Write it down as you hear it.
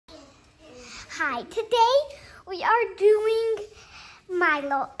Hi, today we are doing my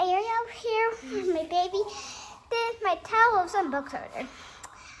little area over here with my baby. This is my towels and books over there.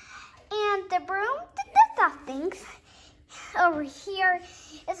 And the broom, the stuff things. Over here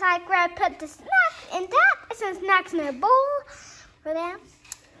is like where I put the snacks, and that is some snacks in a bowl for them.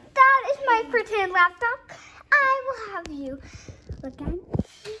 That is my pretend laptop. I will have you look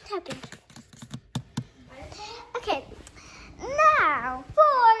at it. Okay, now for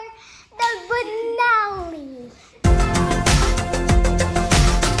the finale.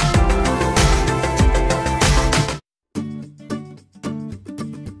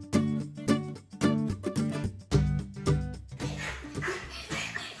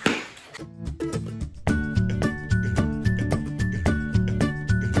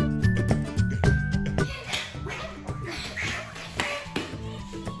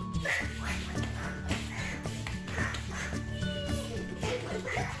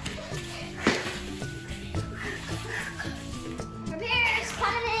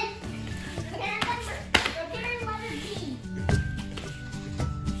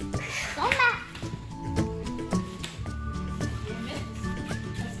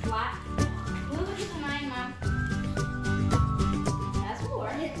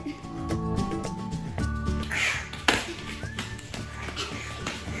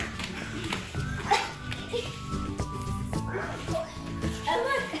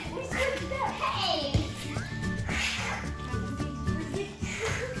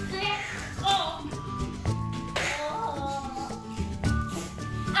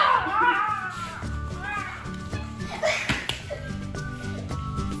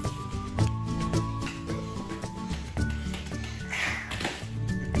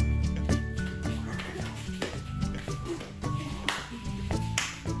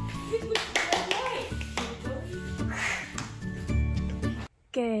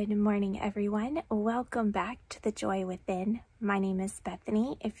 Good morning, everyone. Welcome back to The Joy Within. My name is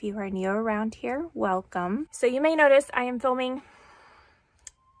Bethany. If you are new around here, welcome. So you may notice I am filming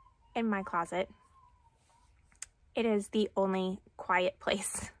in my closet. It is the only quiet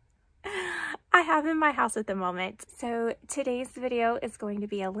place I have in my house at the moment. So today's video is going to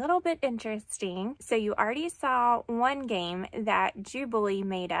be a little bit interesting. So you already saw one game that Jubilee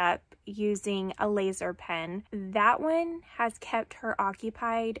made up using a laser pen. That one has kept her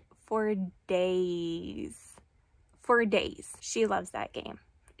occupied for days. For days. She loves that game.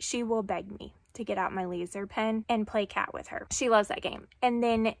 She will beg me to get out my laser pen and play cat with her. She loves that game. And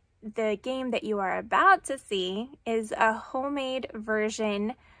then the game that you are about to see is a homemade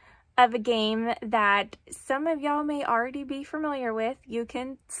version of a game that some of y'all may already be familiar with. You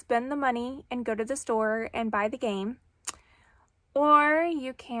can spend the money and go to the store and buy the game, or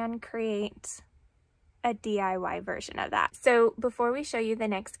you can create a DIY version of that. So before we show you the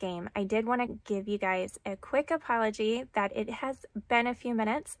next game, I did want to give you guys a quick apology that it has been a few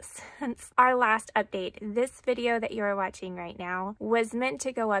minutes since our last update. This video that you are watching right now was meant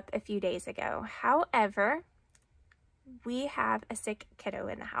to go up a few days ago. However, we have a sick kiddo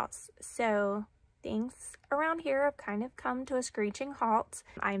in the house, so things around here have kind of come to a screeching halt.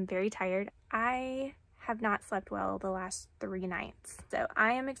 I'm very tired. I have not slept well the last 3 nights, so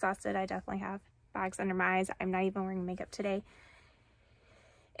I am exhausted. I definitely have bags under my eyes. I'm not even wearing makeup today,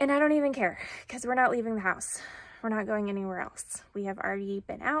 and I don't even care because we're not leaving the house. We're not going anywhere else. We have already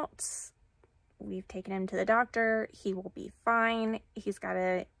been out. We've taken him to the doctor. He will be fine. He's got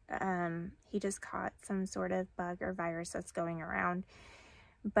a he just caught some sort of bug or virus that's going around,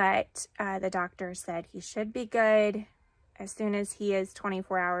 but the doctor said he should be good as soon as he is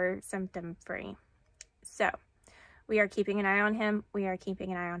 24-hour symptom free. So we are keeping an eye on him. We are keeping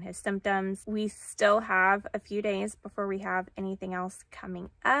an eye on his symptoms. We still have a few days before we have anything else coming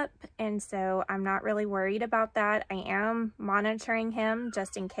up, and so I'm not really worried about that. I am monitoring him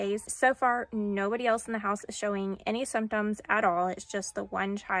just in case. So far, nobody else in the house is showing any symptoms at all. It's just the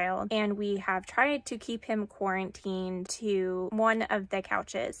one child, and we have tried to keep him quarantined to one of the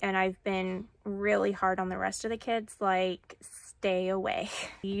couches, and I've been really hard on the rest of the kids, like, stay away.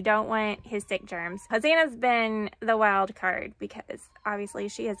 You don't want his sick germs. Hosanna's been the wild card because obviously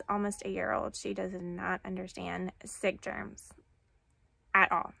she is almost a year old. She does not understand sick germs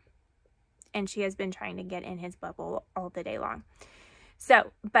at all, and she has been trying to get in his bubble all the day long.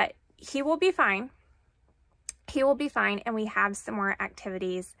 So, but he will be fine. He will be fine, and we have some more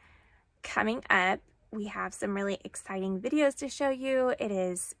activities coming up. We have some really exciting videos to show you. It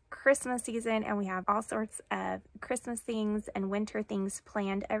is Christmas season, and we have all sorts of Christmas things and winter things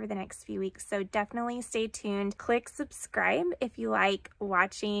planned over the next few weeks. So definitely stay tuned. Click subscribe if you like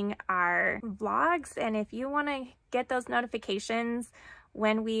watching our vlogs, and if you want to get those notifications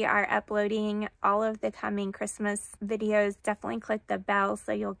when we are uploading all of the coming Christmas videos. Definitely click the bell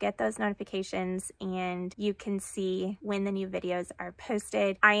so you'll get those notifications and you can see when the new videos are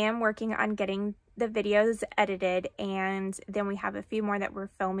posted. I am working on getting the videos edited, and then we have a few more that we're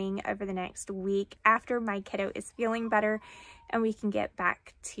filming over the next week after my kiddo is feeling better and we can get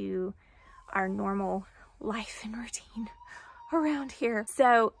back to our normal life and routine around here.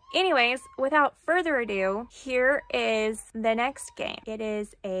 So anyways, without further ado, here is the next game. It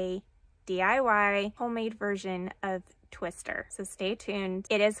is a DIY homemade version of Twister. So stay tuned.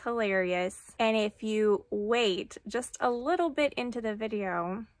 It is hilarious. And if you wait just a little bit into the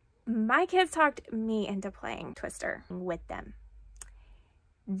video, my kids talked me into playing Twister with them.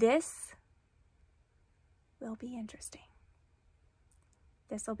 This will be interesting.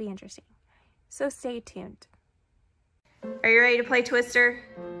 This will be interesting. So stay tuned. Are you ready to play Twister?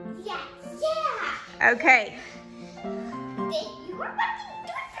 Yes. Yeah. Okay. You are playing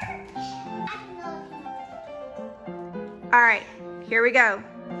Twister. All right, here we go.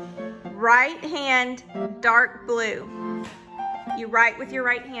 Right hand, dark blue. You write with your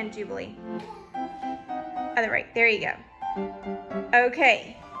right hand, Jubilee. Other right, there you go.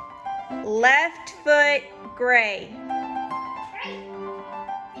 Okay. Left foot, gray.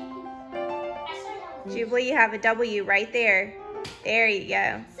 Jubilee, you have a W right there. There you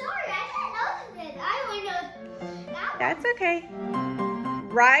go. Sorry, I didn't know this. I only know that one. That's okay.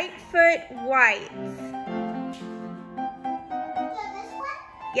 Right foot, white. So this one?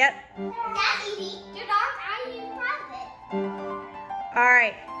 Yep. That's easy. You're dark. I use private. All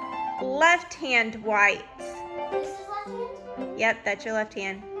right. Left hand, white. This is left hand? Yep, that's your left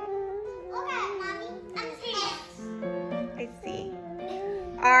hand. Look at it, Mommy. I'm serious. I see.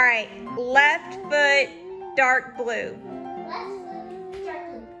 All right. Left foot, dark blue. Left foot, dark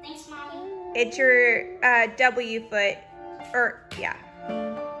blue. Thanks, Mommy. It's your W foot. Yeah.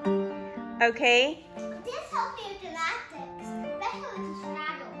 Okay. This helps me with gymnastics, especially with the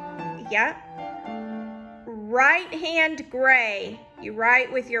straddle. Yep. Right hand, gray. You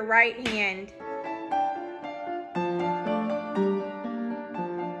write with your right hand.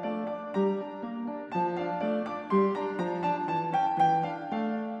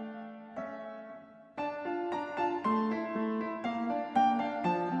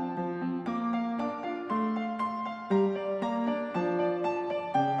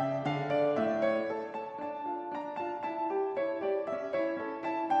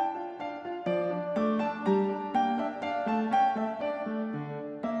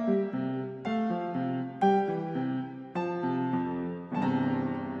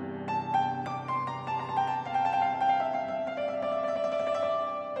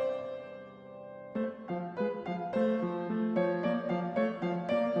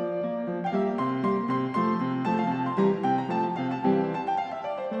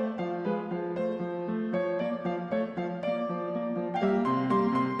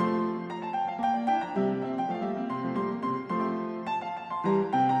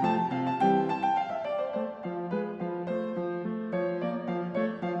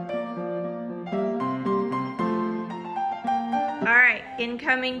 All right,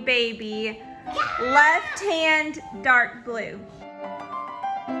 incoming baby. Left hand, dark blue.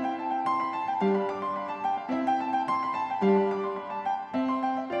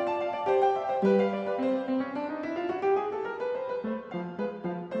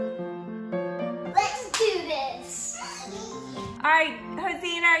 Let's do this. All right,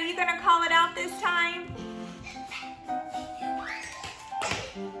 Hosanna, are you gonna call it out this time?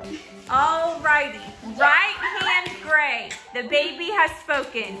 All righty, right hand gray. The baby has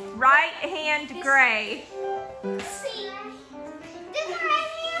spoken. Right hand gray. C. This is right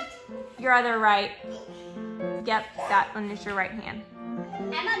hand? Your other right. Yep, that one is your right hand.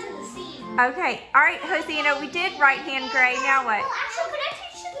 I'm on to the C. Okay, all right, Hosanna, we did right hand gray. Now what? Oh, actually, could I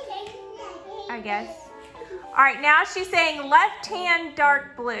teach you the I guess. All right, now she's saying left hand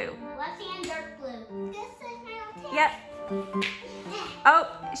dark blue. Left hand, dark blue. This is my left hand. Yep. Oh,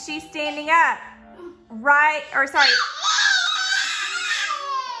 she's standing up. Right, or sorry.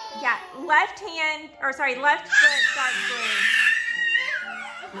 Yeah, left hand, or sorry, left foot dark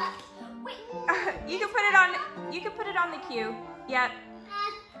blue. Wait. You can put it on the cue. Yep.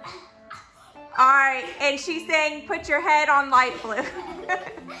 All right, and she's saying put your head on light blue. Now,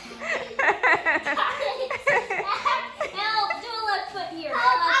 do a left foot here.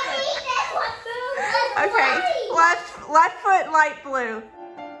 Okay, left foot light blue.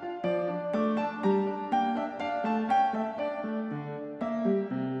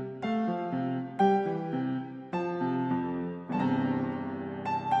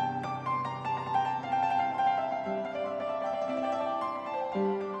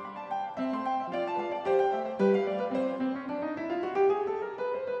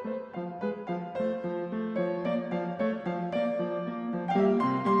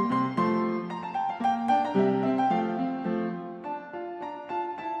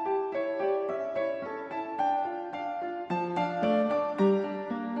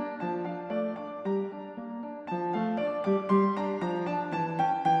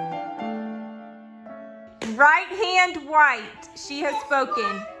 hand right. She has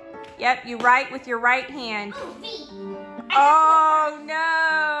spoken. Yep, you write with your right hand. Oh,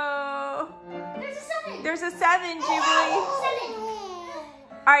 no. There's a 7, Jubilee. 7.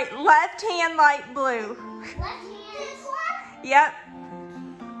 All right, left hand light blue. Left hand. Yep.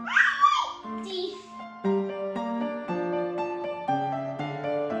 D.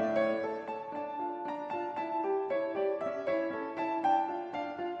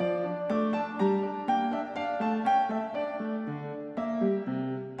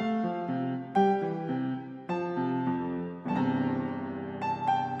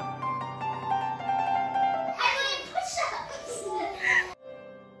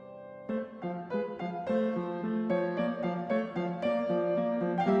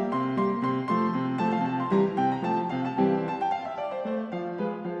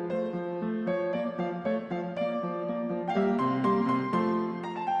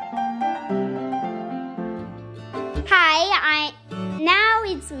 Hi, now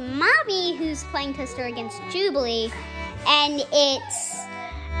it's Mommy who's playing Toaster against Jubilee, and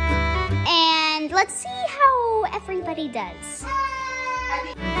let's see how everybody does.